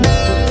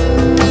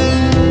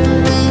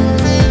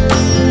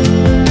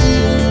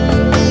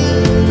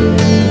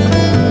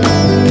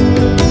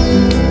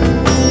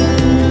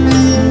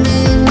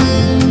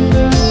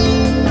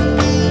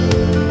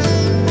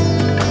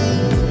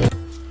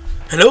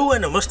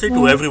Namaste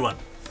to everyone.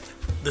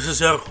 This is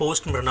your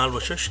host Mrinal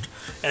Vashisht,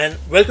 and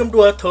welcome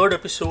to our third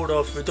episode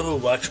of Viduru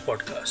Watch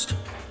podcast.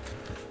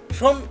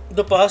 From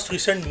the past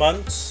recent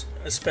months,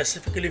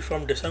 specifically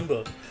from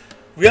December,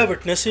 we are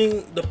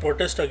witnessing the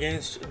protest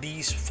against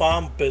these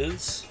farm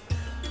bills,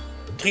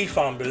 three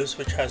farm bills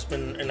which has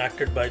been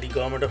enacted by the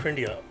government of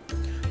India,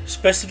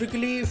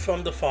 specifically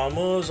from the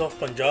farmers of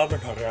Punjab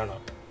and Haryana,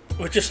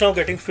 which is now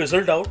getting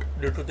fizzled out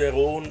due to their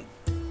own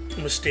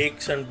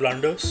mistakes and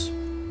blunders.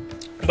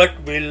 But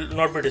we'll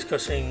not be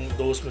discussing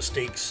those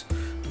mistakes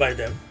by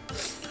them.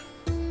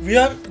 We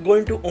are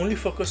going to only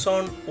focus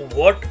on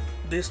what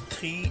these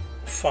three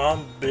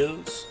farm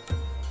bills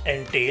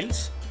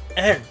entails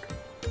and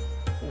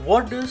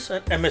what is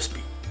an MSP.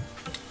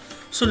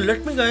 So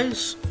let me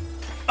guys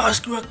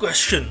ask you a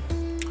question.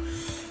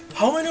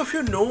 How many of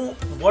you know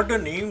what the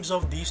names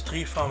of these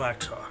three farm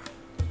acts are?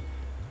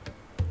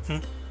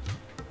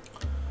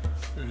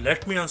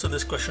 Let me answer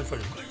this question for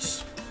you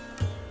guys.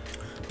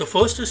 The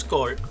first is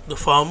called the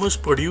Farmers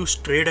Produce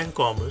Trade and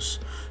Commerce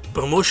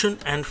Promotion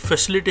and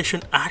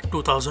Facilitation Act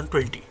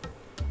 2020.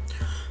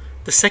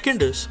 The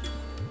second is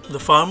the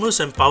Farmers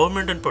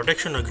Empowerment and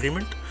Protection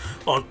Agreement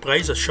on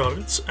Price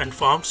Assurance and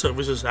Farm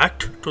Services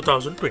Act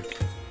 2020.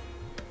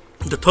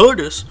 The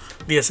third is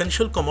the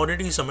Essential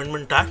Commodities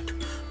Amendment Act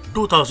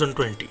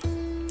 2020.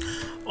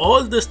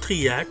 All these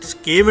three acts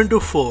came into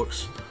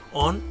force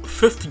on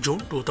 5th June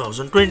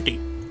 2020.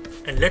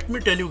 And let me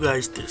tell you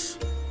guys this.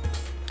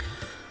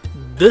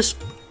 This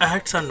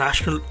acts are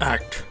national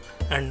act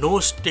and no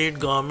state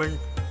government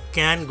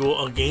can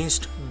go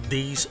against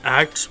these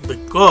acts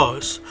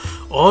because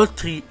all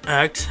three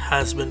acts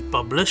has been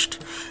published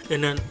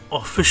in an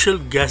official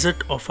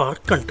gazette of our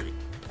country.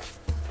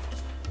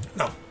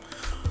 Now,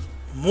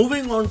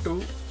 moving on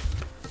to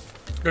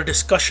the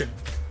discussion,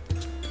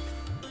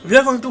 we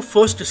are going to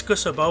first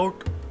discuss about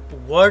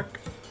what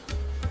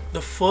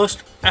the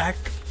first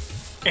act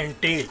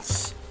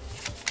entails,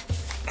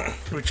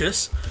 which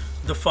is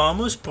the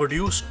Farmers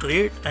Produce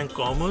Trade and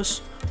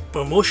Commerce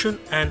Promotion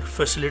and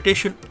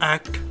Facilitation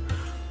Act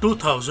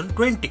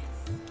 2020.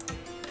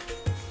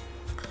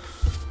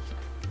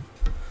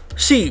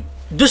 See,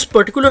 this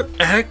particular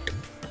act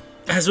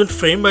has been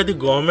framed by the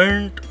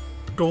government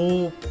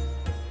to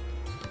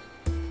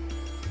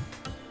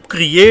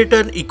create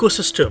an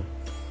ecosystem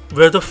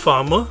where the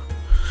farmer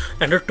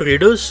and the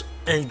traders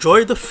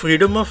enjoy the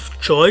freedom of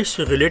choice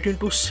relating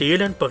to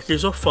sale and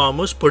purchase of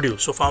farmers'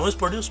 produce. So farmers'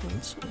 produce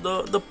means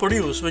the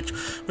produce which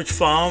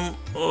farm,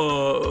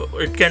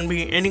 it can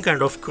be any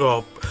kind of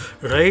crop,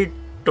 right?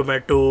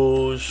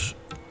 Tomatoes,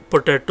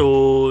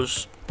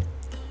 potatoes,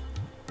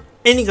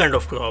 any kind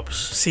of crops,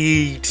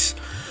 seeds,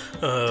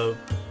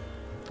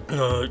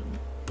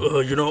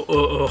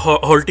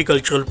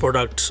 horticultural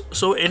products.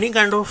 So any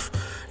kind of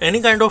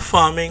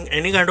farming,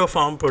 any kind of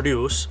farm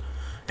produce,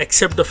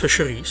 except the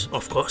fisheries,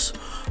 of course,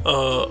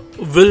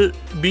 will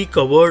be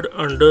covered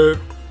under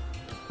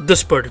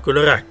this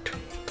particular act.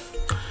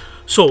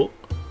 So,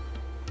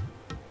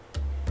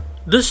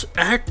 this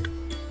act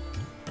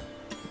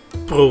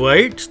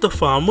provides the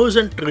farmers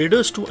and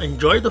traders to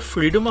enjoy the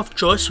freedom of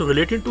choice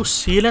relating to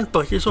sale and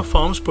purchase of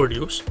farms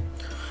produce,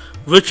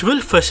 which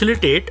will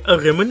facilitate a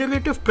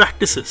remunerative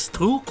practices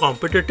through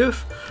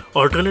competitive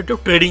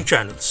alternative trading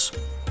channels.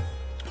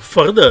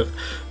 Further,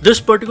 this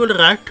particular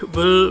act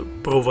will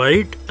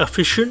provide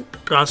efficient,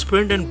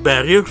 transparent and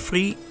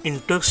barrier-free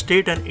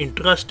interstate and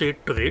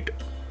intrastate trade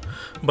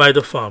by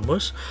the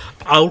farmers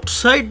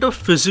outside the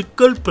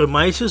physical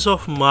premises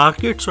of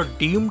markets or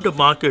deemed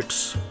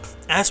markets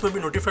as may be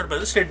notified by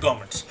the state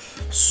governments.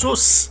 So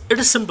it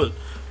is simple.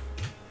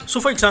 So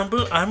for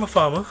example, I am a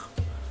farmer.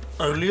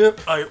 Earlier,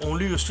 I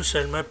only used to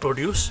sell my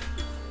produce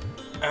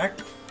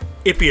at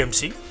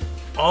APMC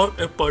or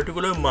a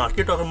particular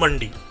market or a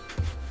mandi,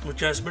 which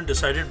has been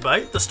decided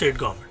by the state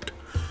government.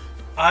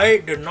 I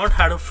did not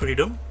have a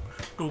freedom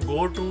to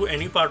go to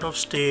any part of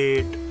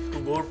state, to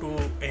go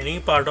to any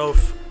part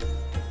of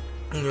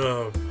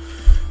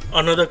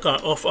other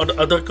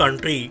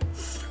country,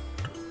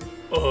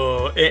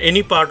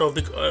 any part of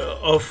the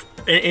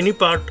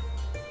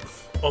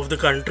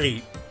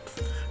country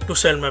to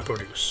sell my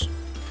produce.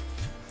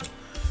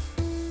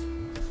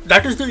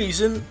 That is the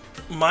reason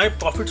my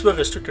profits were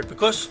restricted,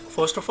 because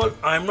first of all,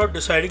 I am not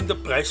deciding the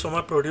price for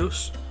my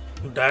produce.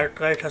 That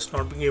right has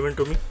not been given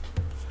to me.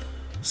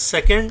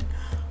 Second,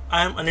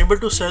 I am unable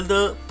to sell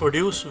the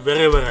produce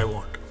wherever I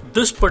want.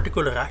 This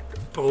particular act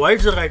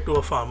provides the right to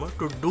a farmer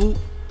to do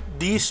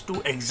these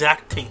two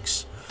exact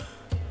things.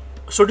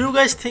 So do you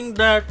guys think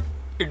that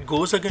it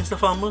goes against the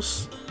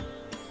farmers?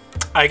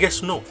 I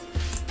guess no.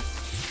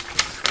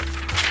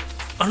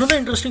 Another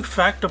interesting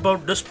fact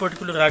about this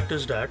particular act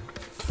is that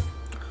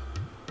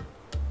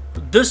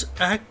this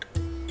act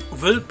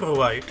will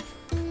provide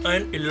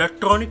an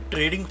electronic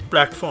trading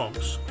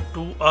platforms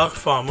to our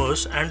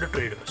farmers and the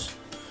traders.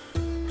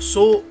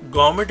 So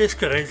government is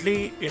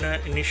currently in an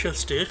initial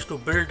stage to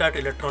build that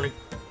electronic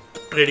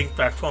trading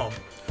platform,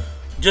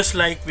 just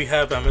like we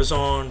have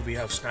Amazon, we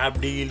have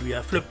Snapdeal, we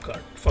have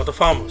Flipkart for the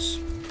farmers.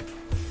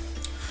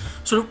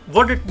 So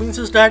what it means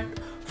is that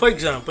For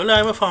example, I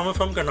am a farmer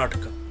from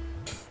Karnataka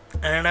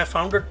and I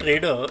found a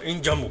trader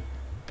in Jammu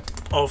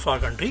of our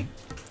country,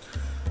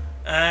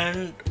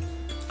 and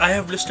I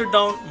have listed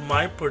down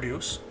my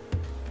produce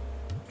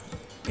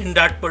in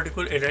that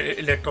particular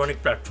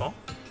electronic platform,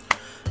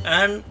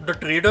 and the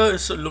trader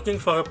is looking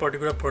for a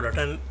particular product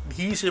and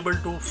he is able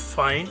to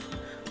find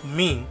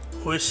me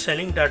who is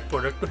selling that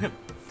product to him.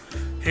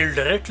 He'll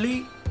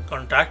directly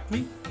contact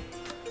me,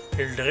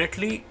 he'll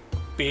directly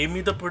pay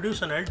me the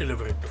produce, and I'll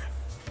deliver it to him.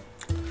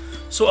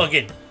 So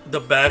again, the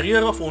barrier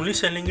of only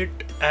selling it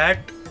at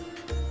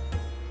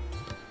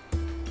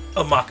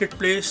a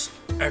marketplace,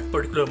 at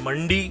particular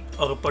mandi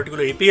or a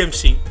particular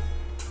APMC,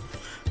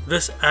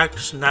 this act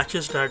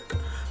snatches that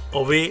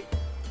away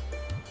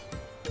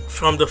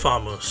from the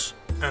farmers,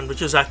 and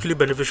which is actually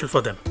beneficial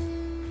for them,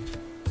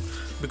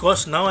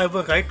 because now I have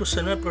a right to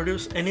sell my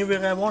produce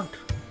anywhere I want.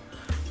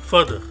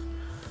 Further,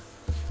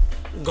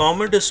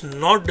 government is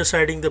not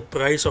deciding the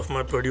price of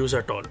my produce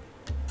at all.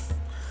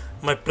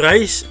 My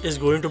price is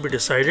going to be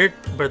decided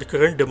by the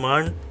current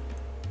demand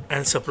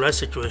and supply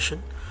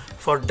situation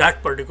for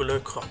that particular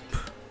crop.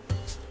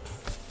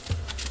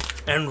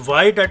 And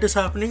why that is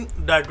happening,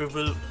 that we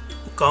will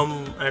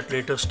come at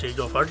later stage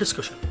of our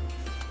discussion.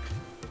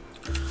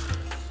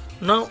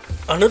 Now,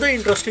 another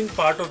interesting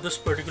part of this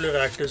particular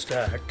act is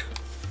that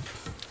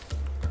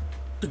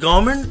the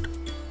government,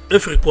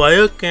 if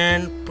required,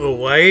 can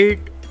provide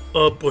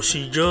a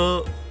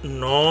procedure,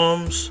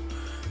 norms,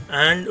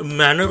 and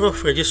manner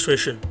of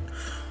registration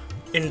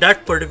in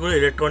that particular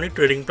electronic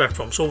trading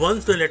platform. So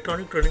once the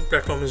electronic trading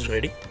platform is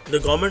ready, the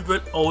government will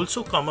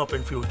also come up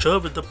in future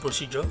with the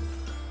procedure,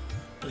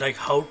 like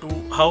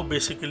how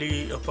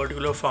basically a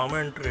particular farmer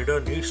and trader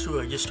needs to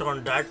register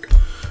on that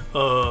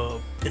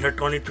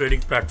electronic trading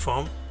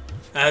platform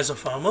as a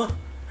farmer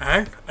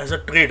and as a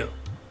trader,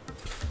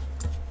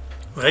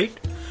 right?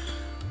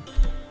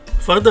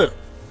 Further,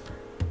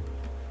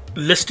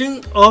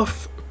 listing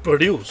of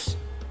produce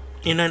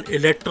in an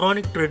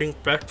electronic trading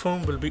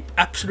platform will be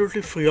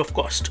absolutely free of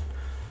cost.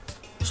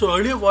 So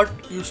earlier what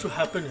used to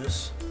happen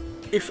is,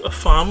 if a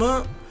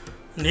farmer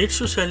needs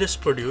to sell his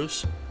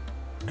produce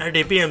at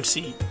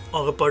APMC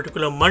or a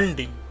particular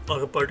mandi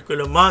or a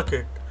particular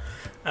market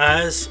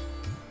as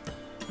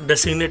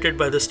designated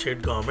by the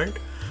state government,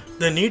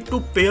 they need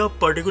to pay a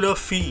particular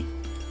fee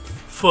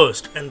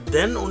first, and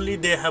then only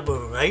they have a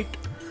right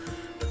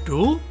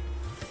to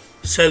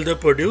sell the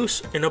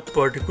produce in a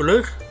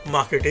particular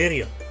market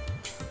area.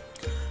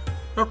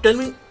 Now tell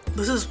me,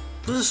 this is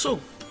so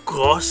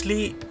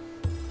grossly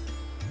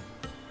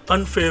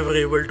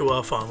unfavorable to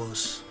our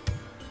farmers.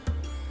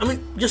 I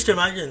mean, just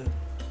imagine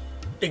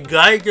a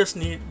guy just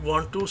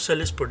want to sell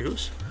his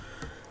produce,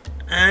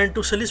 and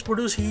to sell his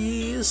produce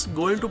he is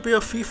going to pay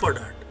a fee for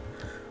that.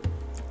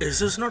 Is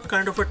this not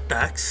kind of a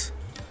tax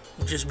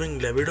which is being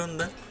levied on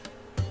them?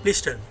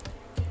 Please tell me.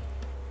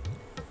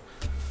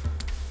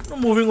 Now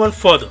moving on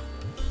further.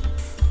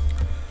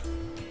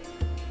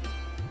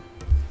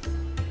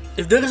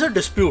 If there is a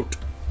dispute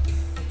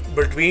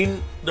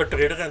between the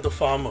trader and the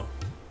farmer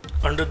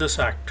under this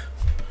act,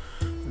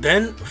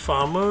 then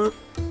farmer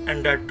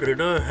and that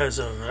trader has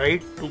a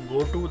right to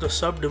go to the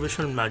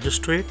subdivision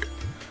magistrate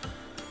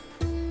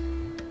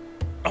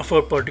of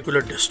a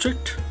particular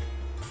district,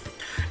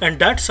 and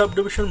that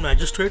subdivision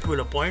magistrate will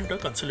appoint a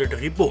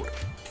conciliatory board.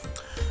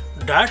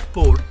 That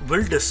board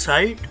will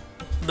decide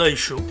the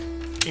issue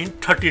in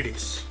 30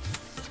 days.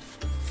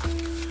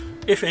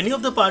 If any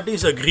of the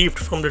parties are aggrieved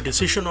from the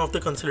decision of the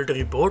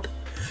conciliatory board,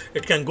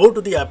 it can go to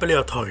the appellate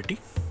authority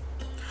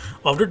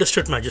of the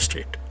district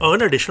magistrate or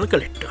an additional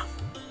collector.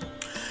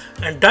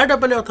 And that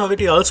appellate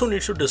authority also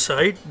needs to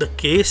decide the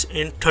case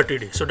in 30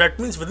 days. So that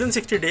means within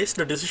 60 days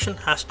the decision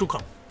has to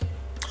come.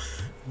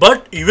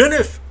 But even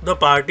if the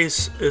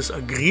parties is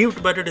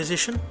aggrieved by the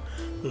decision,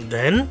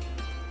 then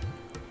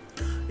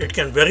it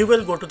can very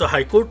well go to the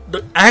High Court.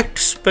 The Act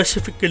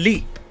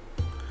specifically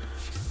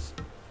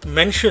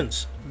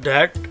mentions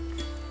that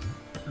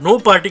no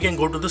party can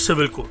go to the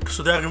civil court.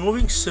 So they are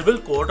removing civil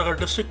court or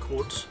district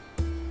courts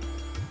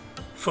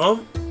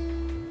from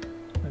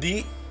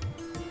the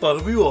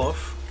purview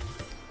of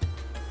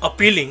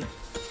appealing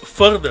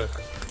further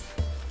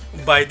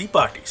by the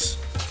parties.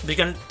 They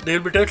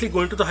will be directly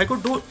going to the High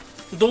Court,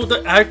 though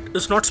the Act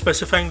is not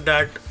specifying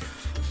that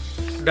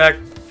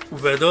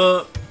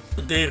whether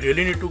they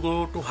really need to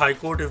go to High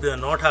Court if they are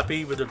not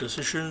happy with the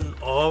decision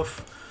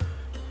of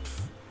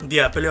the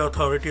appellate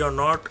authority or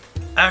not.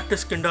 Act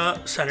is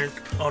kinda silent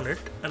on it,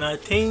 and I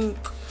think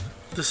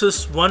this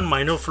is one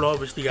minor flaw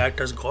which the Act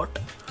has got.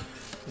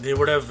 They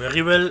would have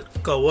very well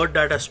covered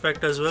that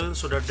aspect as well,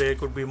 so that there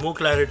could be more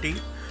clarity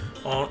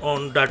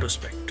on that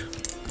respect.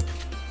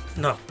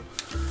 Now,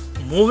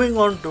 moving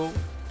on to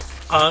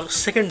our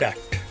second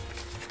act,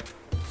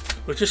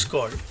 which is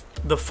called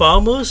the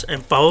Farmers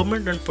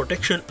Empowerment and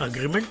Protection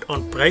Agreement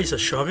on Price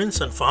Assurance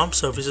and Farm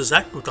Services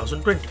Act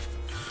 2020.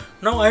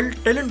 Now I'll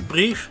tell in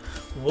brief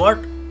what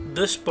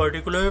this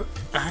particular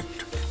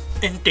act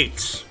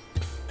entails.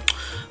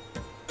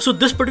 So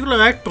this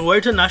particular act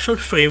provides a national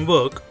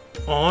framework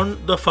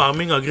on the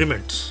farming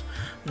agreements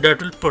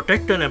that will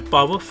protect and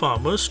empower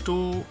farmers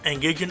to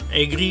engage in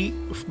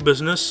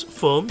agri-business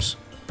firms,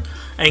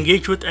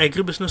 engage with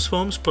agribusiness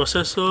firms,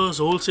 processors,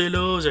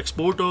 wholesalers,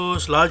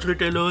 exporters, large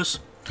retailers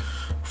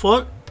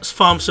for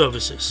farm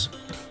services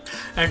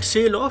and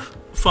sale of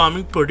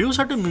farming produce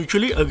at a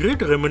mutually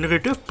agreed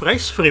remunerative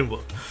price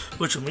framework,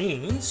 which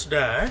means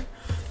that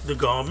the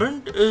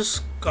government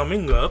is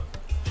coming up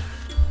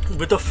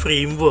with a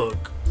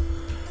framework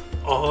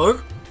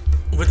or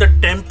with a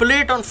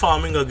template on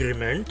farming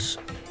agreements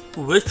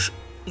which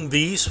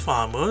these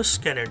farmers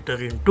can enter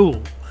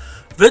into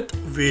with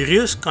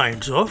various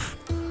kinds of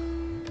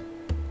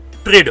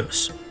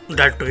traders.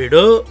 That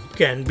trader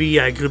can be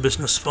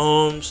agribusiness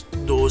firms,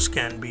 those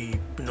can be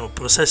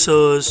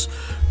processors,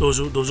 those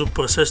who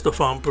process the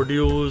farm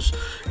produce.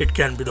 It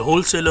can be the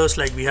wholesalers,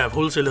 like we have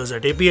wholesalers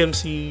at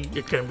APMC.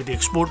 It can be the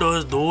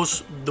exporters,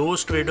 those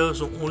traders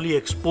who only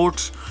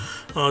exports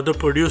the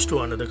produce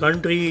to another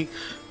country.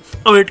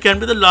 Or it can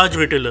be the large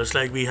retailers,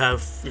 like we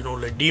have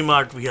like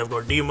DMart. We have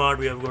got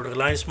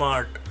Reliance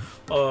Mart.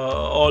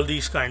 All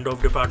these kind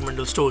of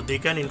departmental stores, they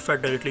can in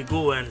fact directly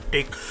go and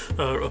take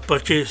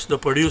purchase the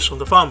produce from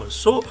the farmers.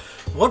 So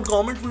what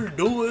government will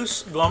do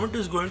is government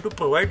is going to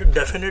provide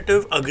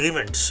definitive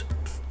agreements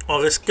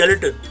or a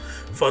skeleton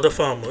for the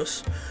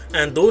farmers,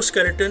 and those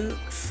skeleton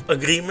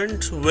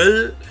agreements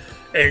will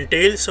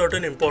entail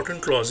certain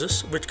important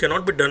clauses which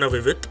cannot be done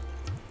away with.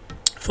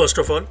 First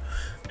of all,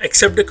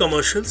 except the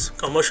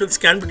commercials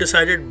can be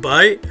decided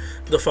by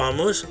the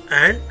farmers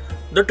and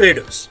the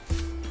traders.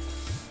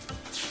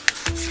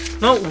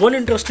 Now, one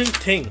interesting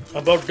thing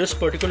about this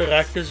particular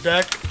act is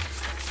that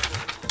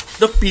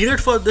the period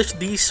for which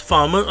these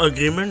farmer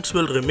agreements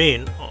will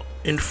remain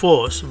in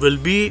force will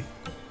be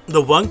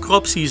the one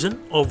crop season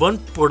or one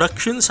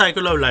production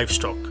cycle of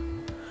livestock,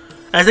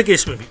 as the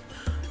case may be.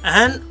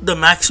 And the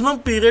maximum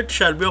period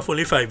shall be of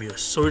only 5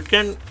 years. So it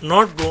can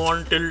not go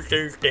on till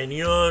 10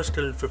 years,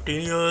 till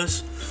 15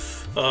 years.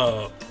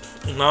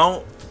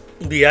 Now,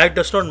 the Act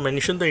does not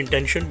mention the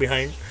intention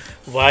behind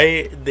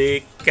why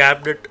they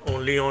capped it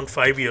only on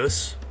 5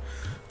 years.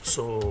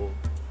 So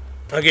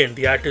again,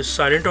 the Act is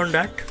silent on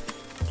that.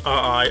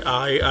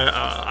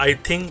 I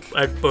think,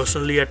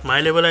 personally at my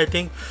level, I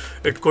think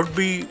it could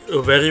be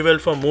very well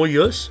for more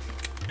years.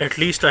 At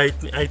least I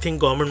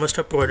think government must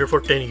have provided for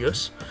 10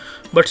 years.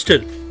 But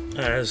still,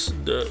 as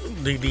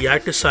the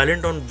Act is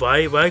silent on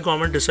why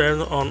government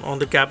decided on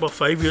the cap of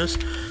 5 years,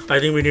 I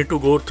think we need to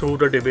go through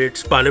the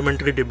debates,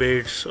 parliamentary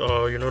debates,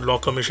 law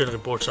commission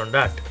reports on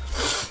that.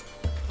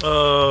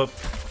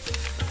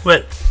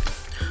 Well,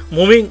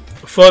 moving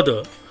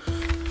further,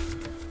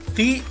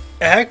 the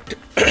Act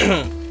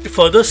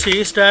further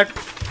says that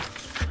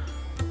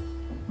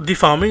the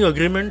farming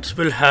agreements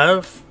we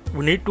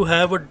need to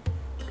have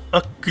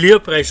a clear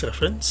price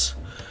reference.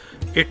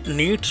 It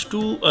needs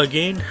to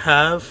again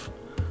have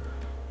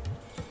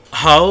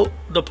what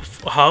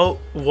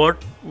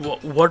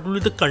will be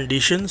the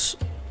conditions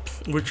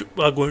which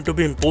are going to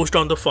be imposed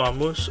on the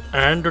farmers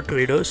and the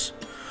traders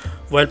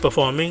while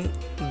performing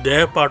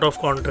their part of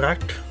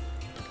contract.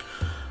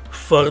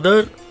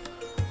 Further,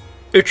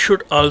 it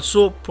should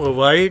also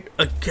provide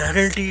a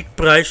guaranteed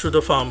price to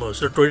the farmers.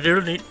 The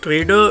trader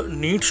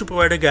needs to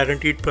provide a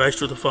guaranteed price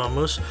to the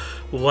farmers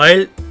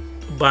while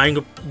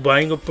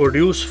buying a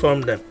produce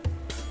from them.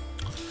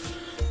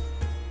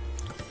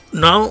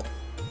 Now,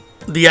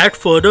 the Act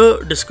further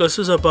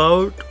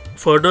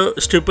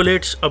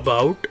stipulates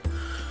about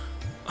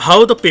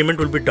how the payment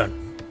will be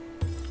done,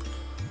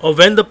 or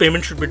when the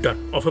payment should be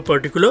done of a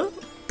particular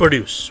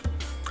produce.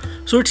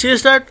 So it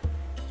says that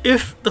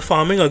if the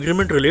farming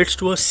agreement relates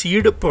to a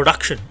seed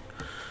production,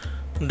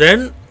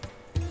 then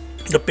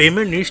the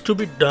payment needs to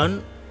be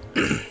done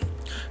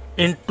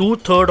in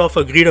 2/3 of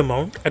agreed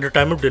amount at the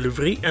time of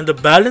delivery, and the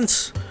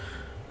balance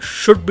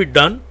should be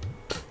done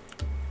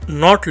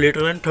not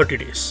later than 30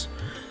 days.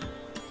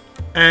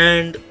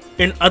 And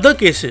in other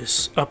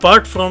cases,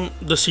 apart from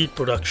the seed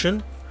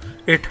production,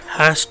 it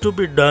has to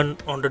be done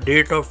on the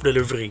date of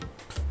delivery.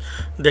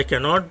 There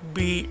cannot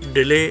be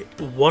delay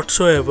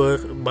whatsoever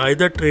by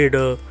the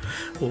trader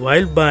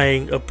while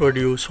buying a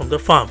produce from the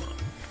farmer.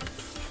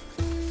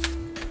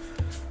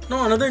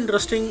 Now, another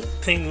interesting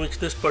thing which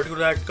this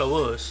particular act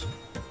covers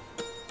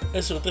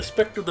is with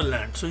respect to the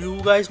land. So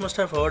you guys must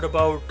have heard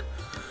about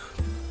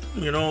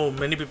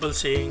many people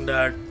saying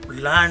that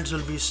lands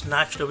will be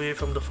snatched away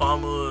from the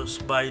farmers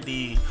by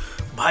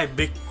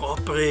big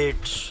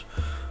corporates.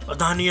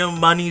 Adani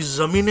Ambani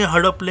zamine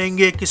hadap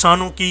lenge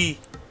kisanon ki.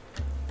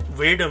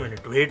 Wait a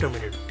minute.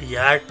 The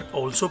Act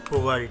also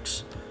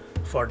provides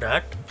for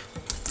that.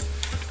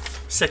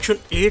 Section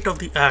 8 of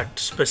the Act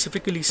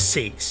specifically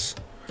says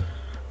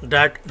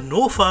that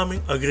no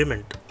farming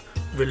agreement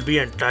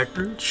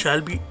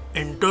shall be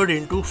entered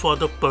into for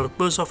the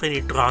purpose of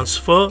any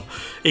transfer,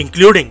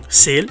 including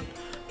sale,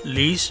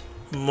 lease,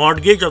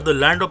 mortgage of the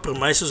land or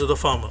premises of the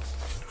farmer.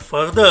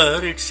 Further,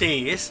 it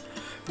says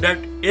that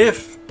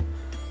if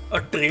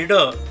a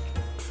trader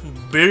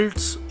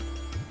builds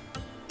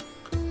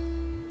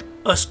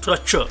a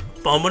structure,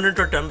 permanent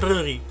or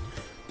temporary,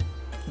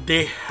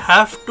 they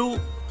have to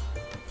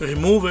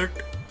remove it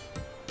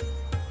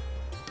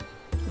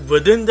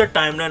within the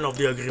timeline of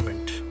the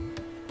agreement.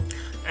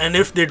 And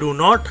if they do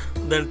not,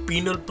 then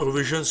penal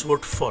provisions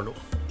would follow.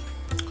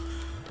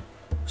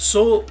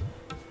 So,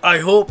 I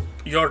hope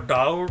your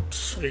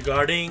doubts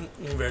regarding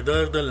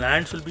whether the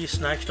lands will be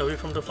snatched away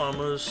from the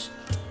farmers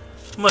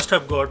must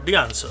have got the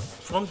answer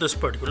from this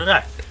particular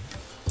act.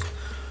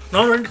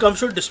 Now, when it comes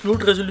to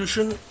dispute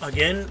resolution,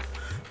 again,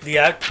 the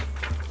act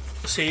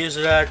says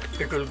that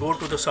it will go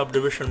to the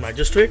subdivision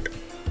magistrate,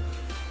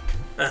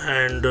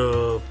 and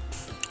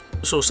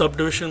so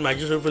subdivision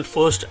magistrate will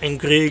first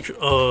encourage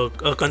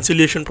a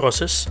conciliation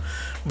process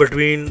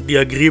between the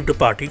aggrieved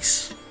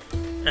parties,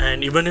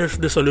 and even if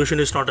the solution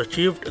is not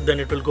achieved, then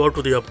it will go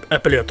to the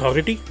appellate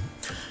authority,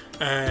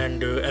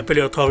 and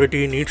appellate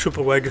authority needs to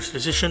provide its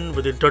decision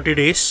within 30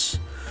 days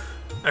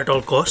at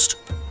all cost.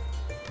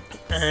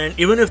 And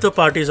even if the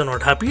parties are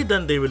not happy,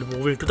 then they will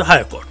move into the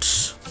higher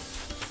courts.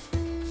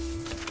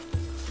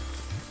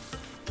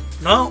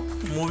 Now,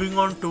 moving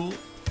on to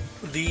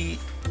the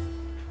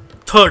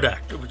third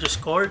act, which is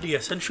called the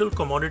Essential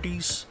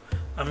Commodities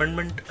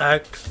Amendment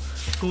Act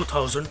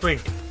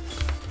 2020.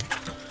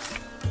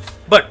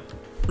 But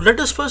let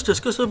us first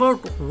discuss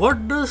about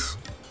what does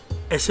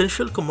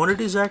Essential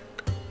Commodities Act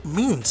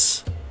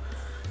means.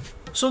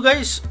 So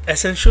guys,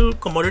 Essential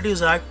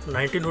Commodities Act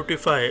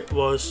 1955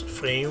 was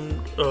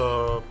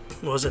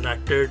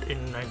enacted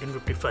in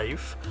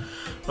 1955,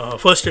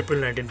 1st April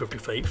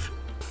 1955.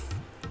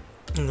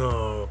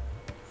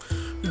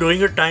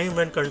 During a time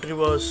when country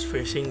was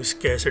facing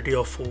scarcity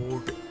of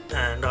food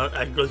and our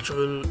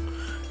agricultural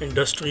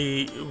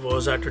industry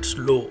was at its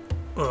low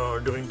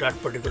during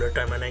that particular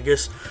time, and I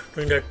guess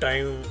during that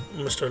time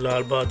Mr.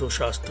 Lal Bahadur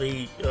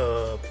Shastri,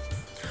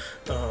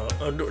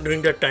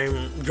 during that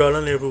time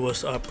Jawaharlal Nehru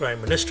was our prime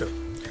minister,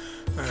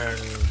 and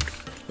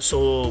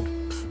so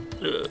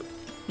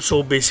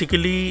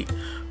basically,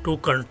 to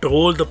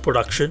control the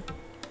production,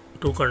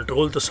 to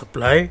control the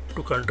supply,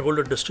 to control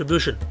the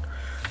distribution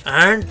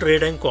and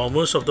trade and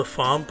commerce of the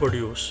farm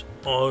produce,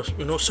 or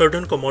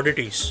certain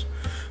commodities,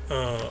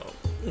 the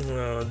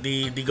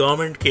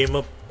government came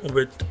up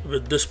with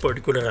this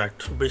particular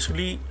act. So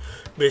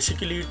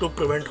basically to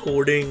prevent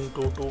hoarding,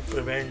 to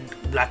prevent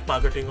black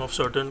marketing of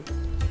certain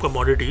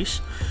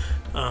commodities,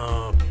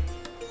 the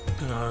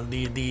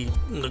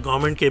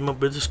government came up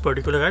with this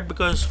particular act,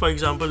 because, for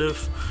example,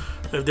 if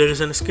there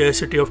is a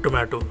scarcity of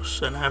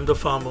tomatoes and I am the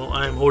farmer,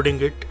 I am hoarding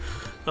it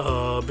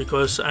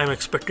because I am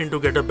expecting to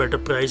get a better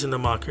price in the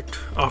market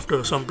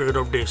after some period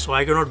of days. So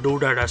I cannot do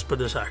that as per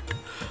this act,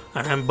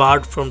 and I am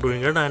barred from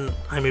doing it, and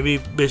I may be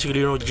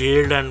basically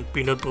jailed, and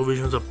penal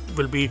provisions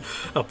will be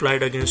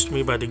applied against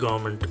me by the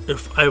government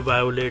if I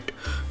violate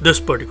this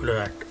particular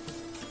act.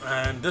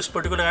 And this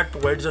particular act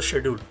provides a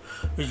schedule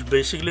which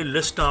basically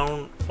lists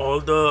down all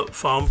the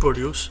farm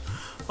produce,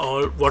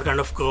 all what kind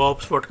of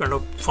crops, what kind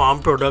of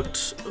farm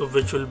products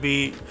which will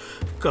be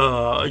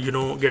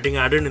getting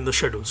added in the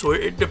schedule. So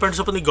it depends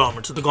upon the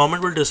government. So the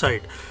government will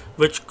decide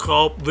which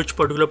crop, which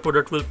particular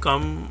product will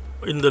come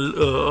in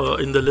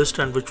the list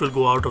and which will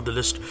go out of the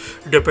list,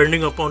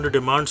 depending upon the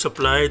demand,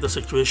 supply, the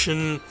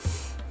situation,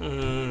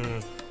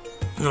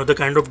 the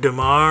kind of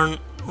demand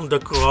the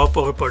crop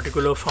or a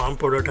particular farm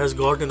product has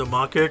got in the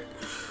market.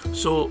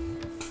 So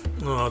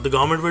the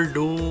government will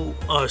do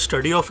a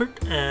study of it,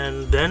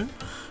 and then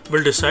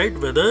will decide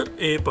whether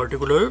a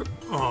particular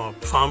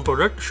farm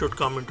product should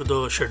come into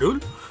the schedule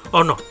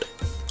or not.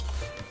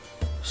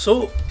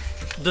 So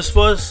this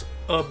was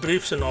a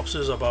brief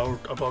synopsis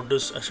about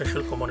this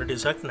Essential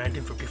Commodities Act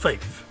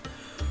 1955.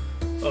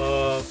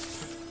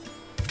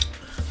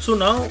 So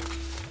now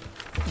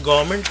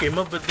government came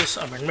up with this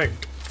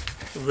amendment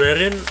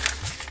wherein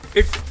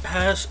it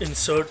has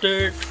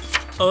inserted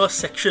a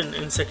section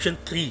in section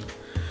 3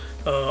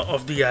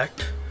 of the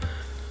act,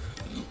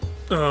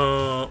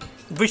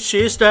 which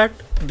says that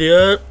they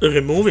are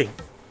removing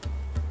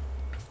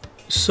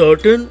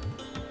certain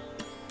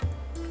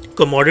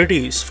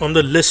commodities from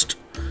the list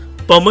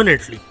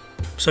permanently,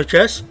 such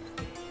as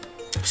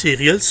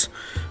cereals,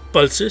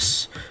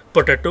 pulses,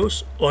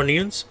 potatoes,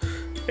 onions,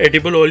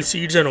 edible oil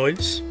seeds and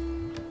oils,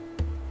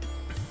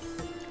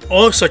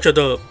 or such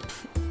other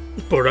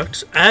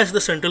products as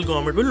the central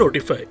government will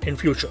notify in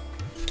future.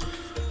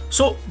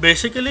 So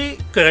basically,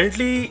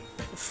 currently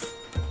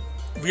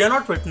we are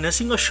not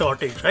witnessing a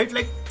shortage, right?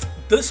 Like,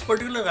 this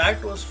particular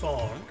act was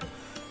formed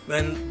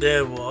when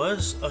there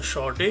was a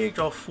shortage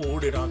of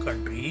food in our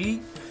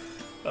country.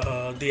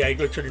 The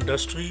agriculture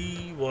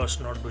industry was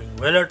not doing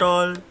well at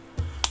all,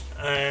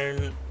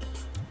 and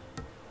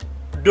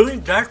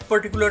during that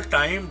particular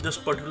time this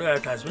particular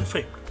act has been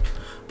framed.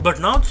 But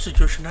now the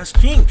situation has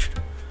changed.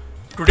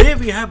 Today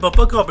we have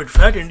bumper crop. In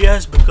fact, India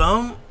has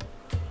become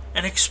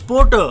an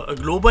exporter, a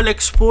global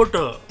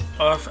exporter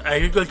of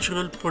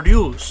agricultural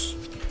produce,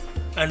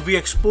 and we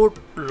export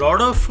a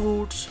lot of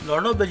fruits, a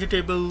lot of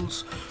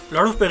vegetables, a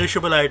lot of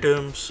perishable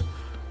items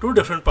to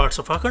different parts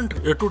of our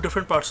country, to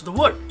different parts of the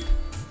world.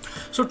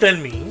 So tell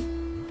me,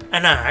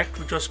 an act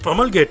which was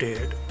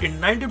promulgated in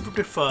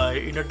 1955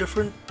 in a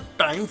different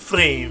time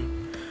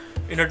frame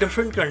in a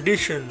different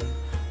condition,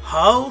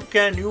 how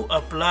can you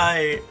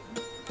apply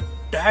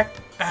that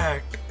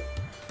act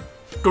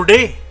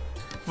today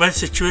when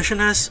situation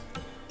has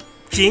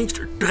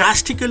changed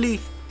drastically?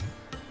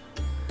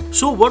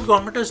 So what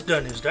government has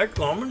done is that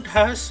government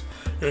has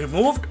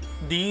removed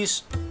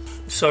these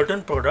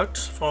certain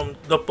products from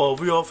the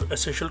purview of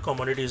Essential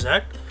Commodities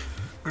Act,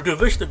 due to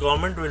which the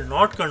government will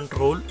not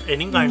control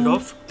any kind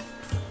of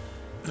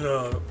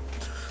uh,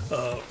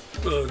 uh,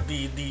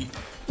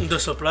 the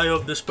supply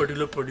of this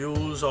particular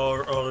produce,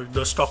 or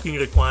the stocking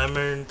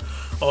requirement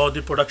or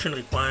the production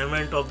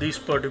requirement of these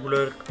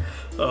particular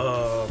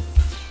uh,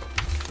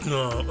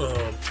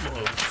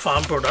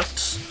 farm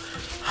products.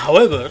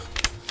 However,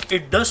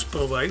 it does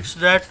provides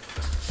that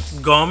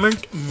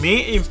government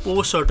may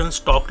impose certain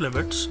stock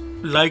limits,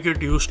 like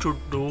it used to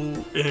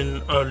do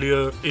in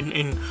earlier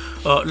in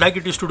like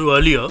it used to do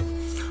earlier,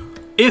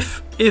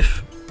 if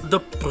the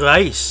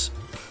price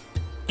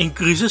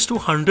increases to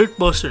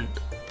 100%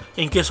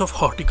 in case of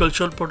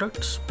horticultural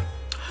products,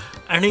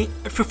 and a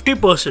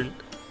 50%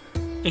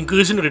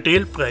 increase in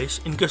retail price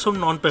in case of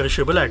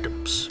non-perishable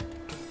items.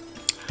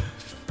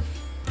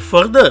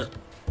 Further,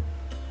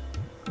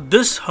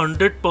 this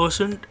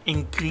 100%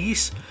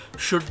 increase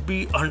should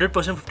be 100%,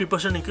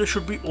 50% increase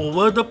should be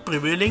over the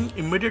prevailing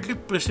immediately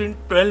preceding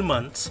 12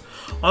 months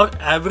or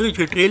average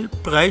retail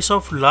price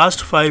of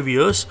last 5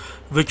 years,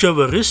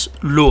 whichever is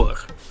lower.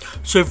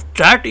 So if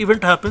that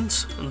event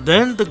happens,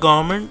 then the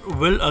government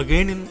will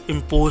again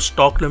impose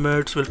stock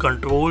limits, will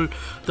control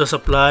the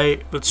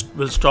supply,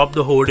 will stop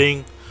the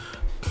hoarding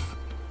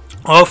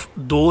of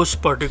those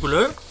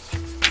particular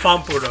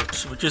farm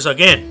products, which is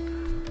again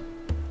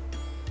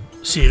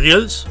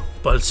cereals,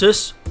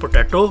 pulses,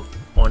 potato,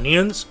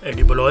 onions,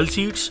 edible oil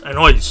seeds, and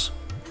oils.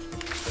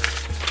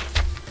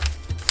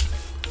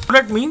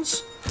 That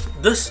means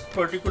this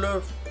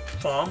particular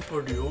farm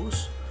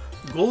produce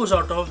goes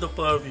out of the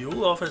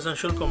purview of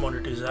Essential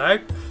Commodities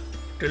Act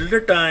till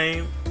the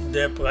time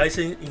their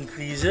pricing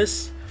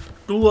increases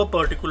to a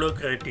particular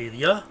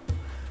criteria,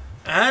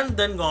 and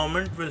then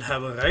government will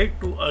have a right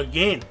to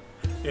again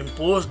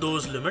impose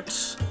those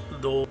limits,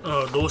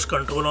 those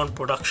control on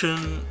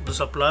production, the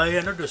supply,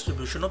 and the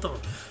distribution of the.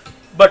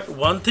 But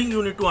one thing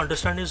you need to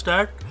understand is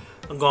that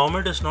the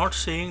government is not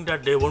saying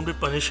that they won't be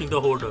punishing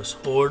the hoarders.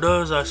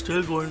 Hoarders are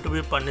still going to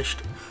be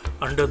punished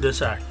under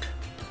this act.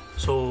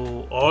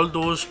 So all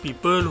those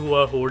people who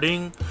are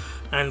hoarding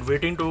and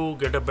waiting to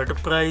get a better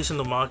price in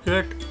the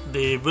market,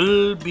 they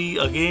will be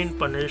again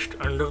punished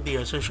under the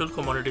Essential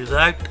Commodities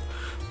Act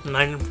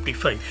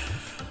 1955.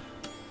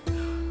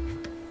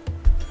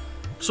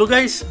 So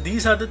guys,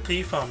 these are the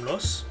 3 farm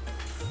laws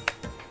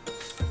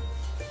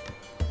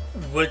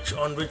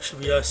on which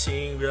we are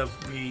seeing,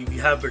 we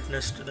have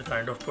witnessed the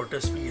kind of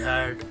protests we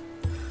had,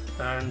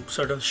 and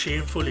certain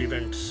shameful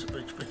events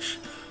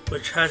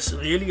which has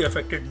really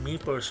affected me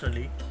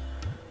personally,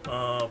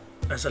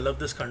 as I love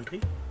this country.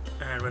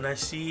 And when I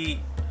see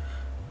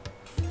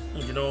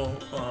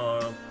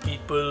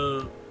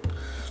people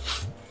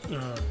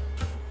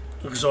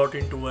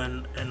resorting to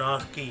an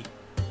anarchy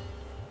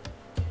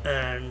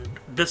and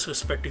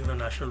disrespecting the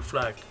national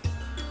flag,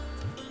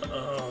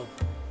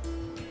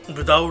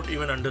 without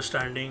even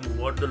understanding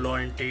what the law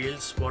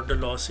entails, what the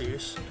law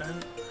says,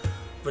 and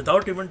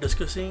without even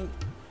discussing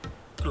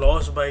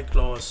clause by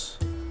clause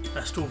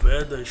as to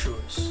where the issue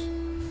is.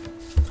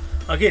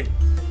 Again,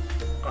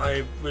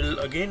 I will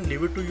again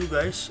leave it to you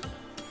guys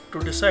to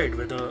decide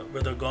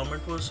whether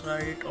government was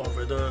right or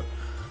whether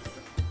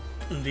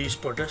these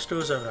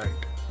protesters are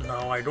right.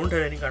 Now, I don't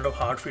have any kind of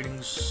hard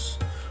feelings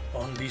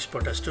on these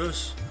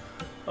protesters.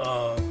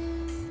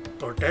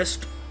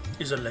 Protest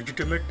is a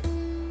legitimate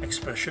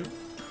expression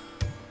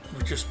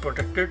which is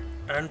protected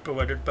and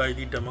provided by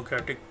the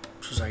democratic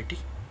society,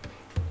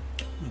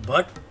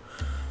 but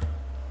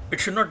it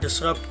should not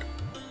disrupt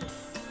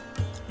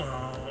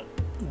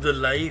the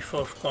life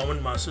of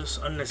common masses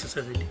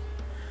unnecessarily,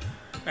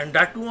 and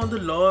that too on the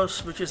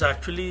laws which is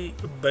actually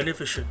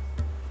beneficial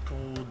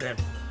to them,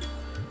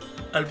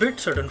 albeit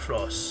certain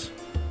flaws.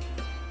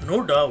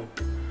 No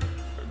doubt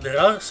there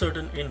are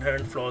certain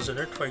inherent flaws in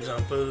it. For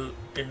example,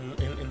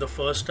 in the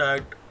first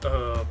act,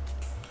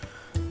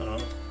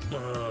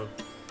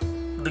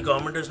 the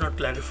government has not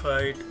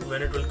clarified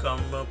when it will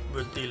come up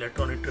with the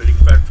electronic trading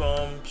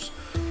platforms,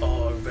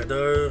 or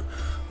whether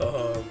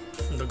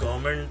the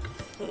government,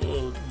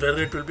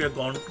 whether it will be a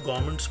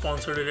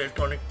government-sponsored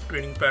electronic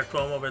trading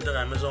platform, or whether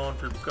Amazon,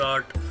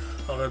 Flipkart,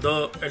 or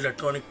other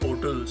electronic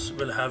portals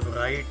will have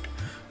right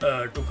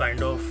to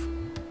kind of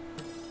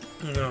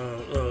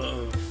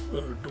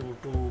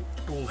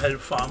to help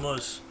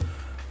farmers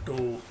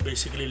to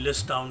basically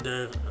list down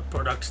their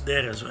products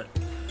there as well.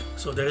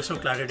 So there is no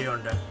clarity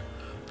on that.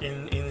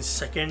 In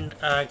second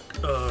act,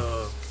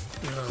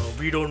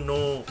 we don't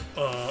know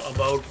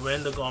about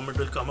when the government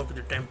will come up with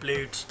the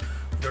templates,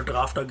 the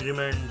draft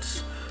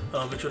agreements,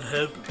 which will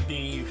help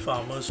the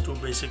farmers to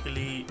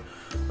basically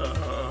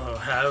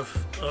have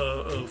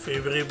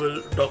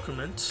favorable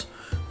documents,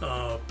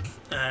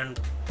 and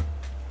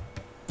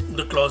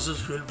the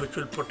clauses which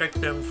will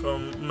protect them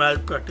from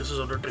malpractices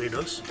of the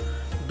traders.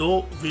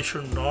 Though we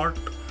should not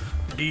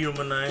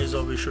dehumanize,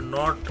 or we should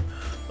not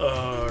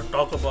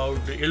talk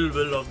about the ill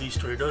will of these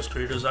traders.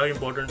 Traders are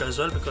important as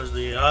well, because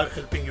they are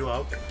helping you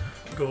out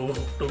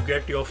to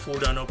get your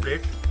food on your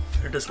plate.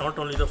 It is not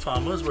only the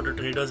farmers but the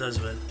traders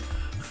as well,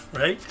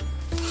 right?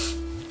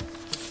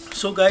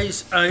 So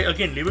guys, I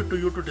again leave it to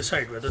you to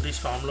decide whether these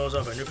farm laws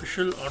are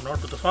beneficial or not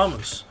to the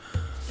farmers.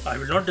 I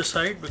will not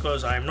decide,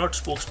 because I am not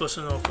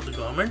spokesperson of the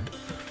government.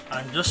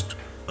 I am just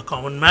a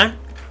common man,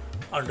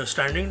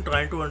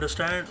 trying to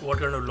understand what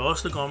kind of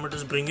laws the government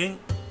is bringing.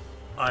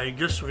 I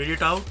just read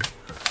it out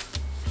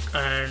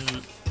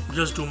and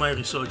just do my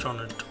research on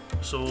it.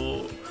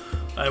 So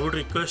I would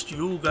request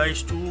you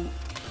guys to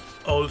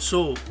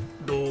also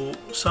do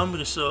some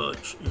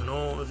research,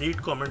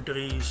 read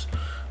commentaries,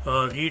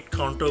 read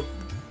counter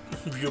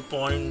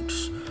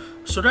viewpoints,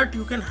 so that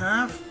you can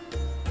have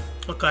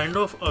a kind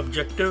of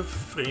objective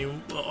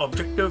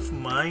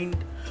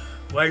mind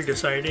while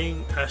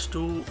deciding as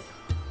to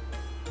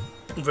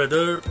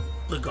whether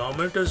the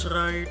government is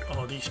right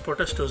or these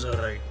protesters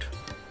are right.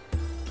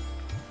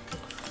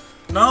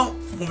 Now,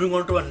 moving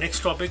on to our next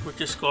topic,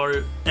 which is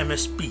called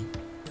MSP.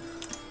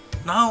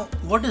 Now,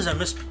 what is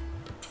MSP?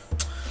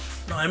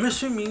 Now,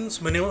 MSP means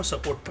minimum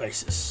support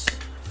prices.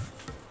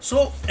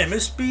 So,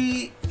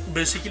 MSP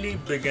basically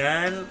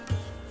began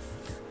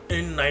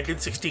in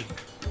 1916.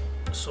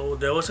 So,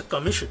 there was a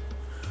commission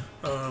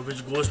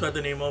which goes by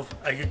the name of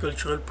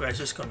Agricultural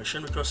Prices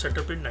Commission, which was set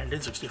up in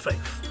 1965.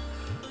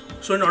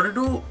 So, in order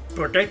to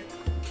protect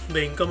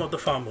the income of the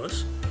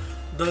farmers,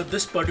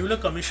 this particular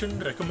commission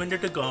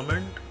recommended the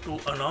government to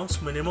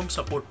announce minimum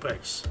support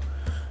price.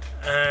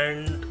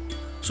 And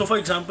so, for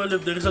example,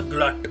 if there is a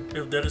glut,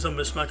 if there is a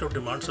mismatch of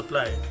demand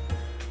supply,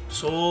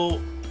 so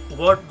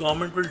what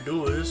government will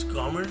do is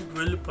government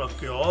will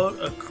procure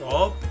a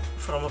crop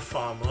from a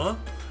farmer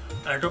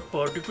at a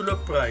particular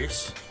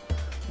price,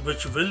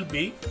 which will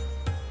be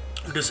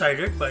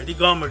decided by the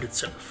government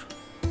itself.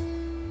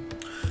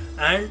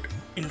 And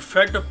in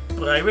fact, the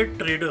private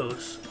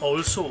traders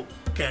also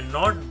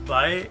cannot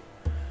buy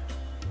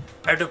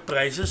at a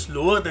prices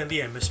lower than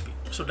the MSP.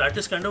 So that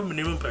is kind of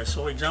minimum price.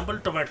 So, for example,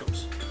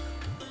 tomatoes.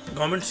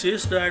 Government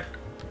says that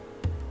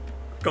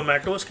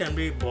tomatoes can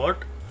be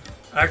bought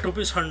at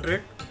rupees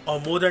 100 or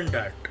more than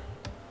that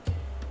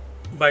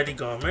by the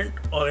government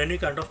or any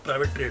kind of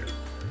private trader.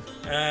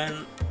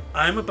 And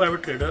I am a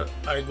private trader.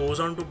 I goes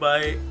on to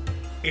buy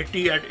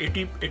 80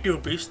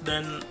 rupees.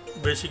 Then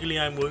basically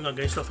I am going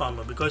against the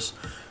farmer, because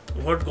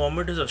what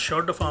government is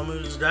assured the farmer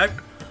is that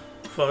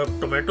for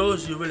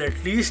tomatoes you will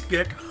at least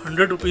get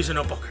 100 rupees in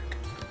a pocket.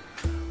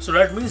 So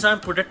that means I am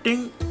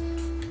protecting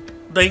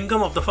the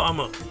income of the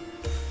farmer.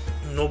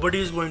 Nobody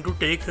is going to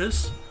take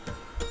his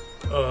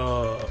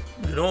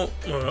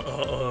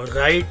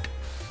right,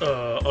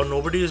 or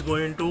nobody is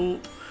going to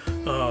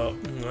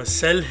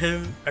sell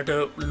him at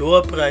a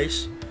lower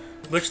price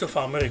which the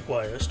farmer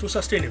requires to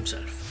sustain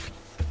himself.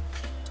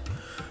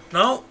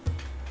 Now,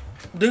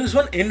 there is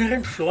one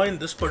inherent flaw in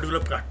this particular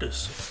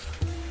practice.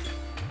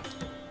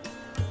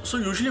 So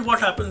usually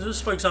what happens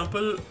is, for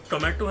example,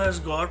 tomato has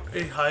got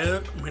a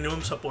higher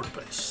minimum support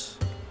price,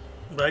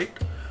 right,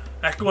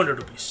 at 200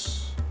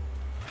 rupees.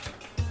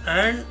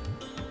 And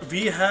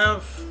we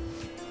have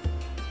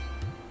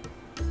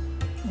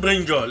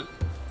brinjal,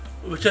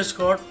 which has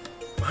got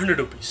 100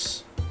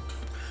 rupees.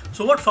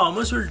 So what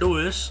farmers will do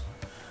is,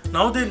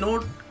 now they know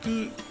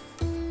that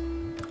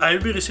I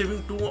will be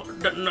receiving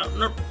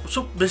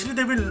so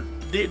basically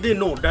they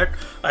know that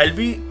I'll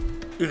be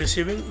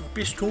receiving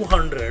rupees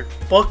 200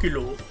 per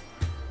kilo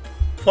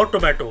for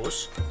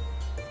tomatoes.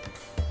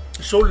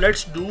 So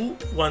let's do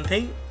one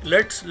thing.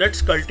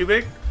 Let's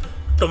cultivate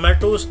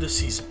tomatoes this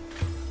season.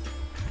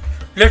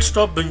 Let's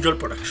stop brinjal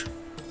production,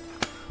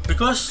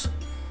 because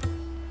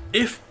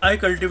if I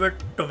cultivate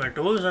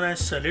tomatoes and I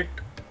sell it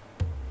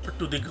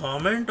to the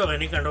government or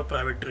any kind of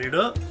private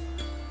trader,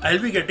 I'll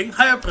be getting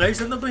higher price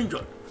than the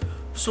brinjal.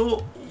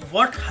 So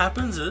what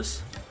happens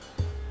is,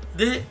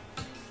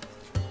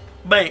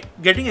 by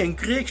getting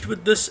encouraged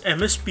with this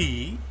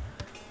MSP,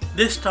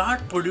 they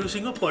start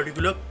producing a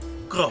particular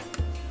crop.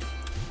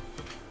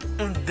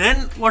 And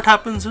then what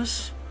happens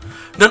is,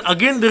 then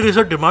again there is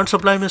a demand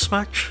supply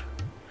mismatch,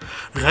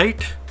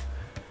 right?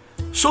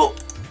 So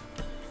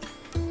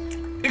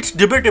it's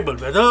debatable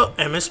whether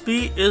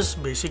MSP is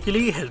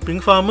basically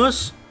helping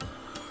farmers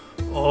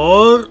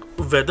or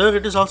whether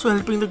it is also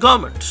helping the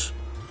governments,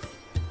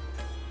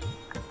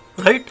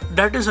 right?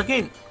 That is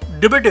again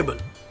debatable.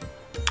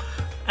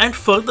 And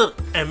further,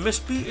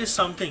 MSP is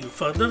something.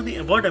 Further,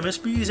 what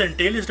MSP is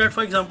entail is that,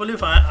 for example,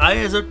 if I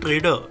as a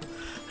trader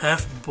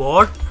have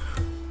bought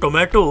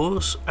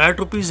tomatoes at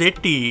rupees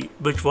 80,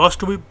 which was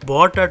to be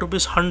bought at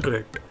rupees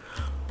 100,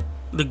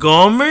 the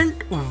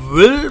government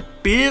will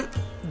pay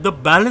the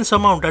balance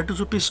amount, that is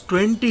rupees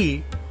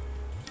 20,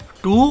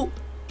 to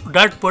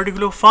that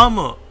particular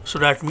farmer. So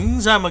that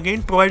means I am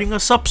again providing a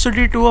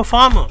subsidy to a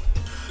farmer.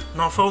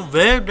 Now, from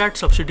where that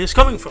subsidy is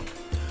coming from?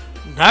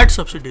 That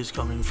subsidy is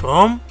coming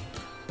from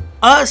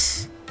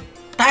us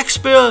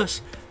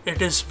taxpayers.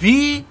 It is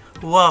we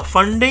who are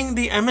funding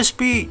the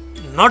MSP,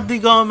 not the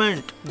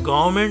government.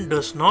 Government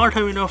does not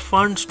have enough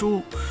funds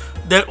to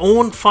their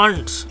own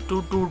funds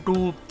to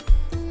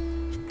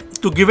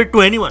give it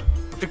to anyone.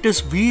 It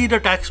is we, the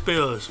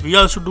taxpayers. We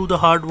also do the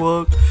hard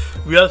work.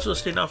 We also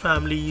sustain our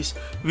families.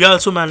 We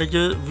also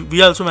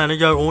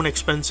manage our own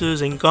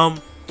expenses,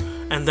 income,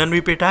 and then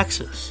we pay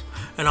taxes.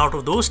 And out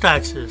of those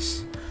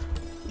taxes,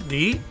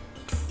 the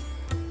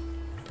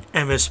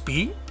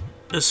MSP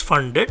is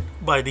funded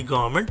by the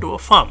government to a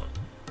farmer.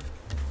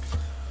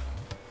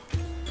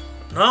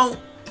 Now,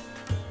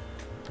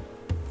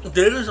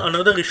 there is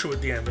another issue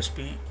with the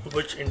MSP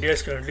which India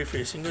is currently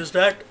facing, is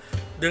that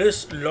there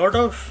is a lot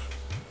of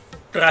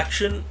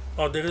traction,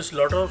 or there is a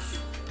lot of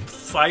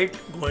fight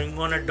going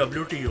on at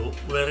WTO,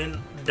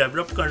 wherein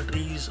developed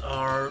countries,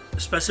 are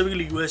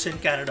specifically US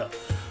and Canada,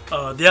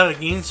 they are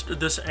against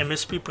this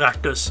MSP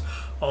practice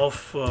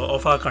of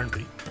our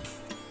country,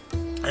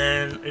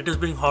 and it is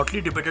being hotly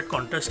debated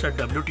contest at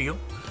WTO.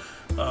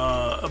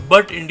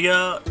 But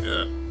India,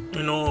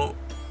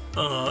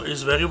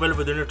 is very well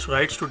within its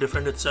rights to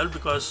defend itself,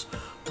 because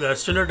we are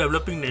still a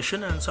developing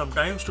nation, and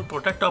sometimes to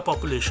protect our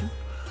population,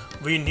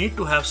 we need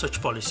to have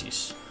such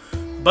policies.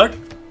 But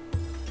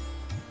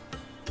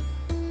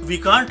we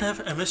can't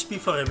have MSP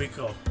for every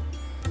crop.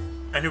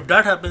 And if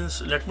that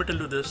happens, let me tell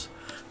you this,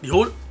 the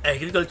whole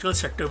agricultural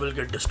sector will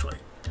get destroyed.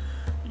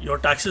 Your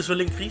taxes will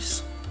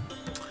increase.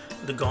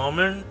 The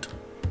government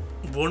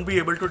won't be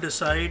able to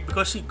decide,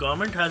 because see,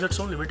 government has its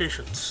own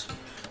limitations,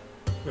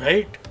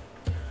 right?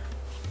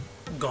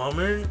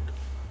 Government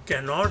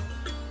cannot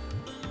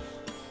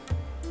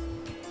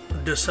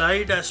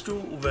decide as to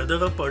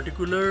whether a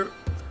particular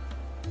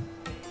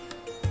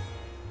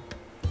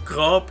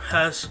crop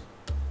has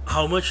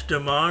how much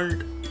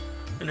demand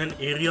in an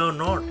area or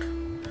not.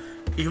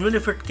 Even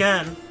if it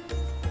can,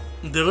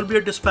 there will be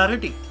a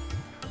disparity,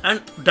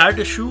 and that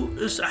issue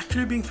is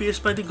actually being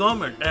faced by the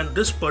government, and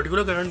this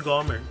particular current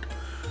government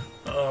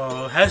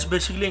has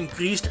basically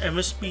increased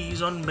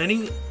MSPs on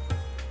many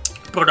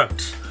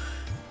products.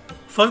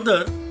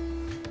 Further,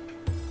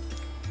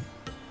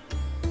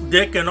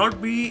 there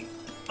cannot be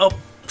a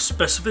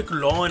specific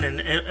law on an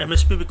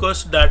MSP,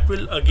 because that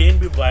will again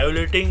be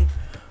violating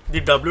the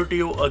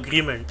WTO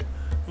agreement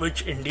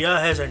which India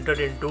has entered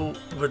into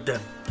with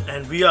them,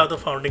 and we are the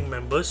founding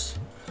members.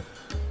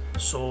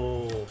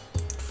 So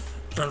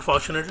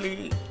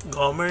unfortunately,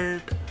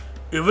 government,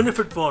 even if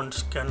it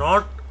wants,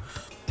 cannot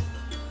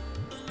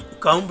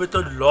come with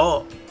a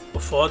law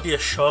for the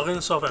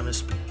assurance of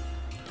MSP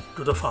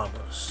to the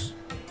farmers.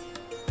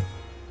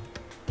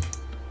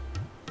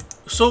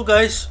 So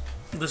guys,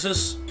 this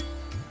is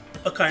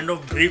a kind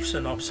of brief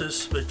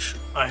synopsis which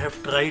I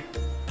have tried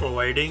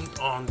providing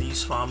on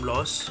these farm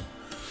laws.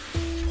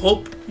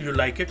 Hope you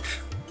like it,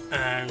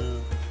 and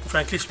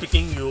frankly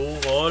speaking, you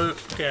all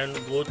can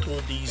go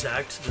through these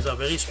acts. These are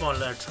very small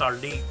acts,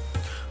 hardly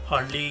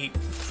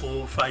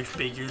 4-5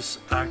 pages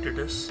act it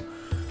is,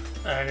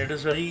 and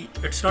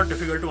it's not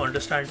difficult to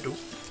understand too.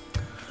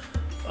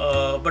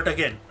 But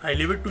again, I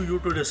leave it to you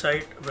to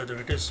decide whether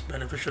it is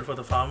beneficial for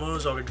the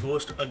farmers or it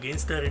goes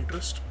against their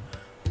interest.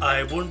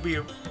 I won't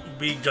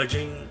be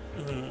judging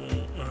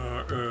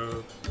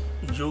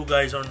you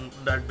guys on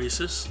that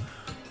basis.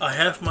 I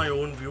have my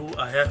own view,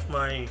 I have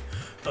my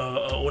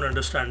own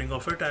understanding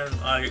of it, and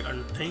I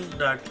think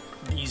that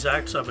these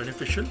acts are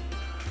beneficial.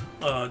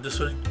 This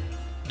will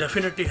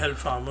definitely help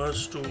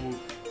farmers to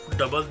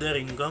double their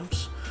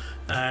incomes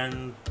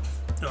and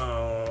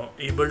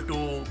able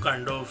to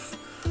kind of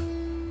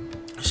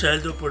sell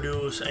the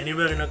produce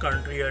anywhere in a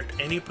country at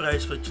any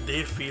price which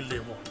they feel they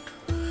want.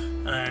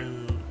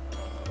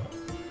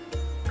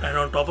 And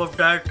on top of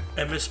that,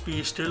 MSP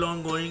is still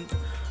ongoing.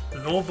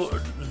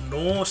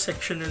 No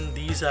section in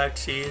these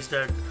acts says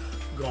that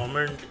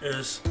government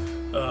is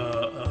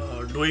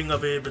doing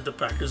away with the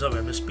practice of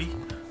MSP.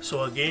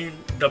 So again,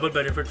 double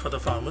benefit for the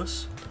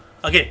farmers.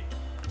 Again,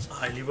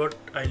 I leave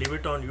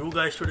it on you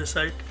guys to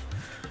decide.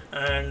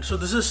 And so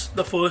this is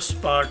the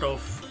first part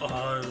of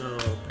our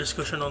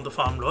discussion on the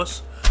farm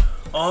laws.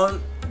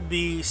 On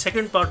the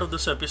second part of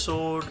this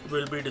episode,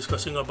 we'll be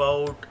discussing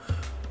about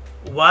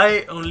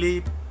why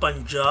only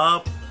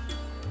Punjab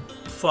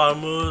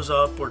farmers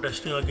are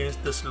protesting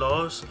against these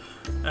laws,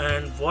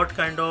 and what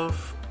kind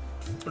of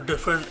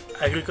different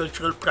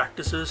agricultural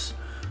practices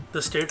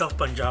the state of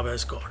Punjab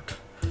has got.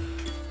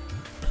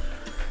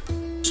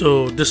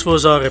 So this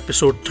was our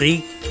episode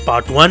 3,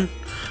 part 1.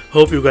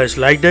 Hope you guys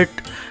liked it.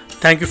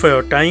 Thank you for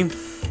your time,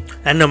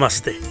 and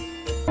namaste.